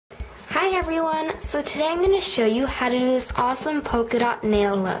Hi everyone! So today I'm going to show you how to do this awesome polka dot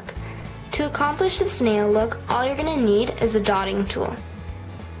nail look. To accomplish this nail look, all you're going to need is a dotting tool.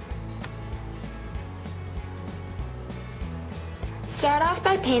 Start off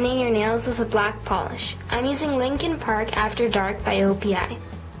by painting your nails with a black polish. I'm using Linkin Park After Dark by OPI.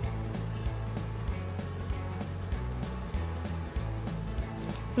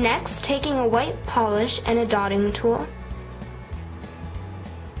 Next, taking a white polish and a dotting tool,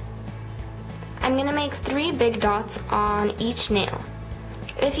 I'm going to make 3 big dots on each nail.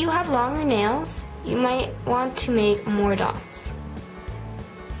 If you have longer nails, you might want to make more dots.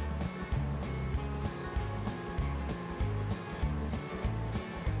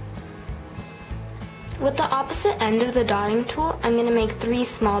 With the opposite end of the dotting tool, I'm going to make 3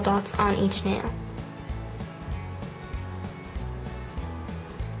 small dots on each nail.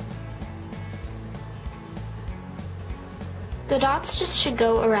 The dots just should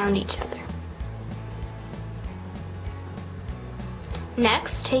go around each other.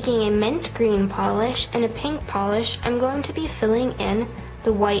 Next, taking a mint green polish and a pink polish, I'm going to be filling in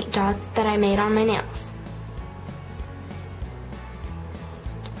the white dots that I made on my nails.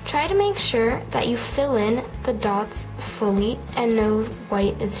 Try to make sure that you fill in the dots fully and no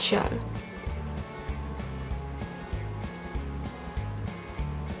white is shown.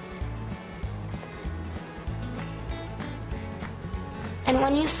 And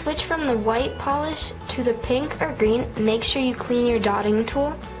when you switch from the white polish to the pink or green, make sure you clean your dotting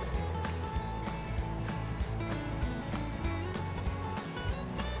tool.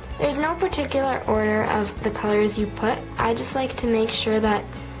 There's no particular order of the colors you put. I just like to make sure that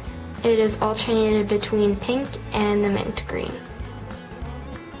it is alternated between pink and the mint green.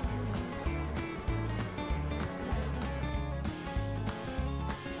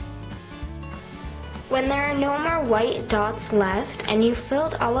 When there are no more white dots left and you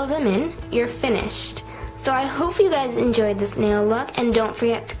filled all of them in, you're finished. So I hope you guys enjoyed this nail look, and don't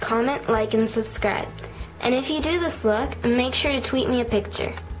forget to comment, like, and subscribe. And if you do this look, make sure to tweet me a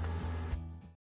picture.